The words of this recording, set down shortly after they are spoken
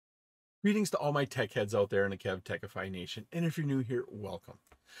Greetings to all my tech heads out there in the KevTechify Nation, and if you're new here, welcome.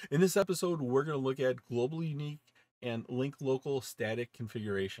 In this episode, we're going to look at global unique and link local static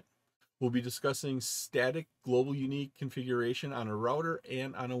configuration. We'll be discussing static global unique configuration on a router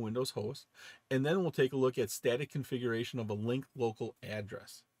and on a Windows host, and then we'll take a look at static configuration of a link local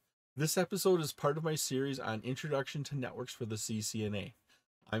address. This episode is part of my series on Introduction to Networks for the CCNA.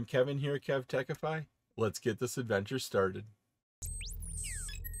 I'm Kevin here at KevTechify. Let's get this adventure started.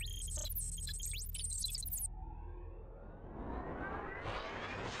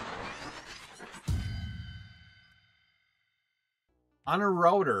 On a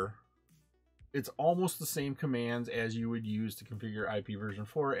router, it's almost the same commands as you would use to configure IP version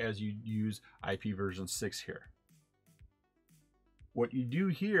 4 as you use IP version 6 here. What you do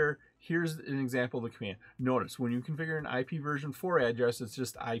here, here's an example of the command. Notice when you configure an IP version 4 address, it's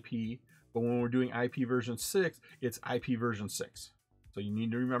just IP, but when we're doing IP version 6, it's IP version 6. So you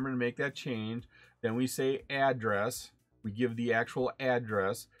need to remember to make that change. Then we say address, we give the actual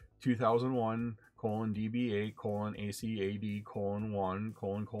address, 2001 :DBA :ACAD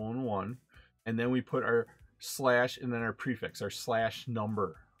 :1 and then we put our slash and then our prefix, our slash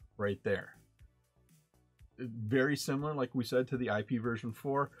number right there. Very similar, like we said, to the IP version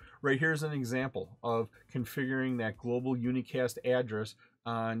 4. Right here's an example of configuring that global unicast address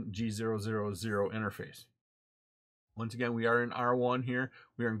on G000 interface. Once again, we are in R1 here.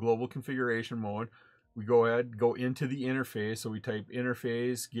 We are in global configuration mode. We go ahead, go into the interface. So we type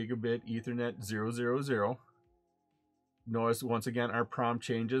interface gigabit Ethernet 000. Notice once again our prompt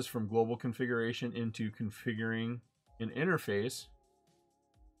changes from global configuration into configuring an interface.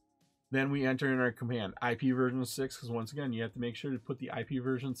 Then we enter in our command IP version 6, because once again you have to make sure to put the IP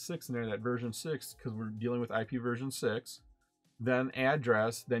version 6 in there, that version 6, because we're dealing with IP version 6. Then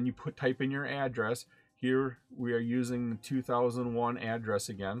address, then you type in your address. Here we are using the 2001 address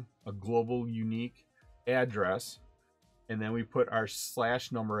again, a global unique address, and then we put our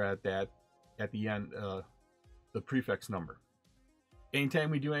slash number at the end, the prefix number.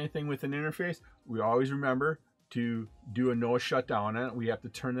 Anytime we do anything with an interface, we always remember to do a no shutdown on it. We have to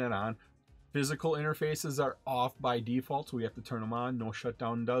turn that on. Physical interfaces are off by default, so we have to turn them on. No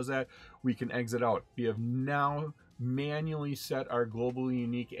shutdown does that. We can exit out. We have now manually set our globally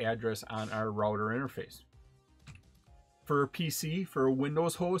unique address on our router interface. For a PC, for a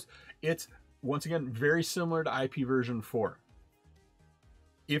Windows host, it's once again very similar to IP version 4.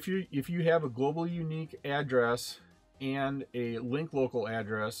 If you have a global unique address and a link local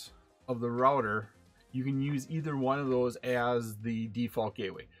address of the router, you can use either one of those as the default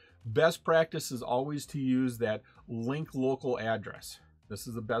gateway. Best practice is always to use that link local address. This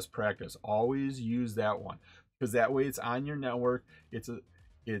is the best practice. Always use that one, because that way it's on your network.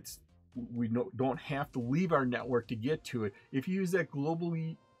 We don't have to leave our network to get to it. If you use that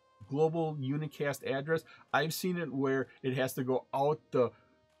global unicast address, I've seen it where it has to go out the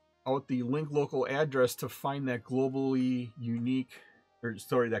link local address to find that globally unique,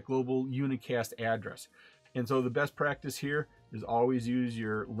 that global unicast address. And so the best practice here is always use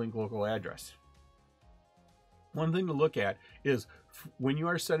your link local address. One thing to look at is when you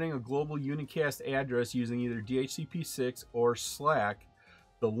are setting a global unicast address using either DHCP6 or SLAAC,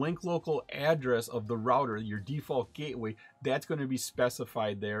 the link local address of the router, your default gateway, that's going to be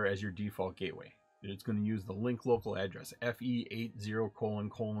specified there as your default gateway. It's going to use the link local address.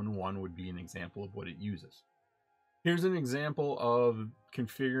 FE80::1 would be an example of what it uses. Here's an example of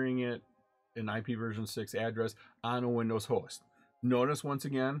configuring it, an IP version 6 address on a Windows host. Notice once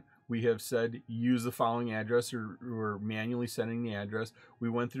again, we have said use the following address, or we're manually setting the address. We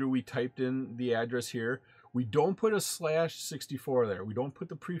went through, we typed in the address here. We don't put a /64 there. We don't put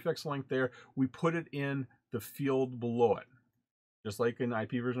the prefix link there. We put it in the field below it. Just like in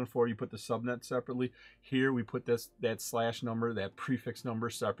IP version 4, you put the subnet separately. Here we put that slash number, that prefix number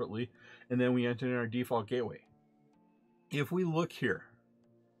separately, and then we enter in our default gateway. If we look here,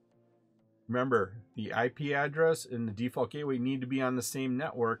 remember the IP address and the default gateway need to be on the same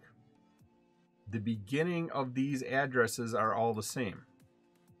network. The beginning of these addresses are all the same.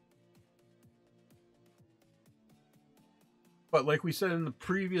 But like we said in the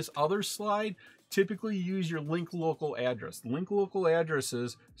previous other slide, typically use your link local address. Link local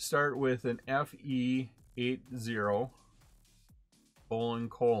addresses start with an FE80::,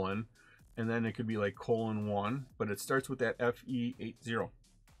 and then it could be like :1, but it starts with that FE80.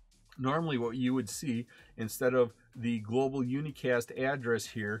 Normally what you would see, instead of the global unicast address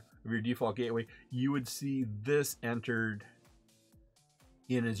here of your default gateway, you would see this entered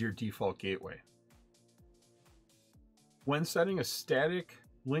in as your default gateway. When setting a static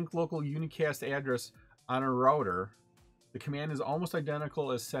link local unicast address on a router, The command is almost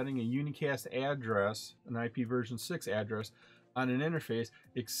identical as setting a unicast address, an IPv6 address, on an interface,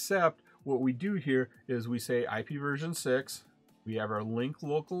 except what we do here is we say IPv6, we have our link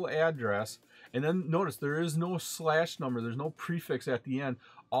local address, and then notice there is no slash number, there's no prefix at the end.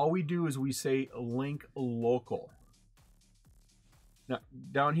 All we do is we say link local. Now,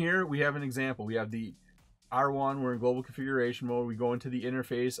 down here we have an example. We have the R1, we're in global configuration mode. We go into the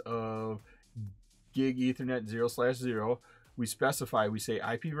interface of gig Ethernet 0/0. We specify, we say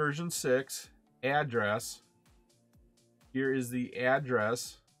IPv6 address. Here is the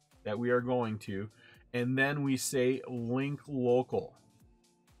address that we are going to, and then we say link local.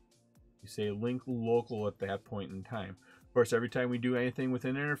 We say link local at that point in time. Of course, every time we do anything with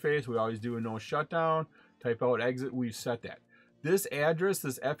an interface, we always do a no shutdown, type out exit, we've set that. This address,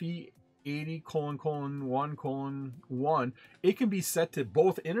 this FE80:1:1, it can be set to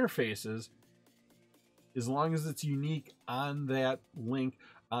both interfaces as long as it's unique on that link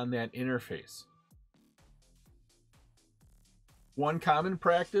on that interface. One common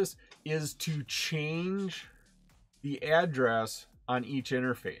practice is to change the address on each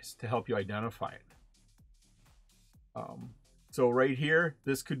interface to help you identify it. So right here,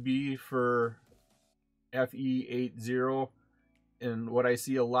 this could be for FE80, and what I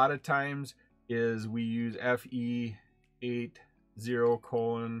see a lot of times is we use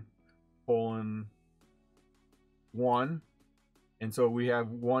FE80:1, and so we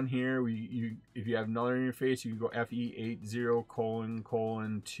have one here. If you have another interface, you can go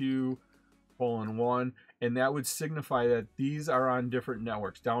FE80:2:1, and that would signify that these are on different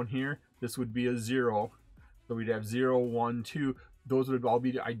networks. Down here, this would be a 0, so we'd have 0, 1, 2. Those would all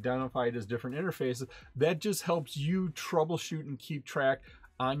be identified as different interfaces. That just helps you troubleshoot and keep track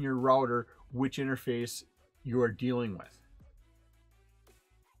on your router which interface you are dealing with.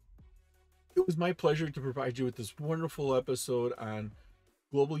 It was my pleasure to provide you with this wonderful episode on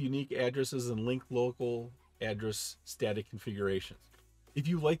global unique addresses and link local address static configurations. If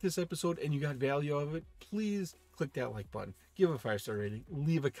you like this episode and you got value out of it, please click that like button, give a 5-star rating,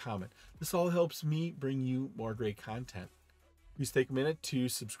 leave a comment. This all helps me bring you more great content. Please take a minute to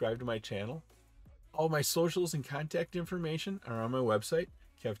subscribe to my channel. All my socials and contact information are on my website,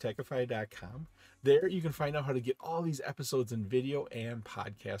 KevTechify.com. There you can find out how to get all these episodes in video and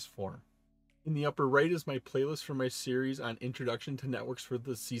podcast form. In the upper right is my playlist for my series on Introduction to Networks for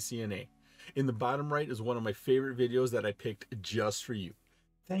the CCNA. In the bottom right is one of my favorite videos that I picked just for you.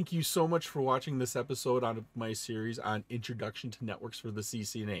 Thank you so much for watching this episode on my series on Introduction to Networks for the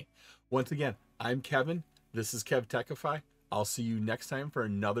CCNA. Once again, I'm Kevin. This is KevTechify. I'll see you next time for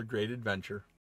another great adventure.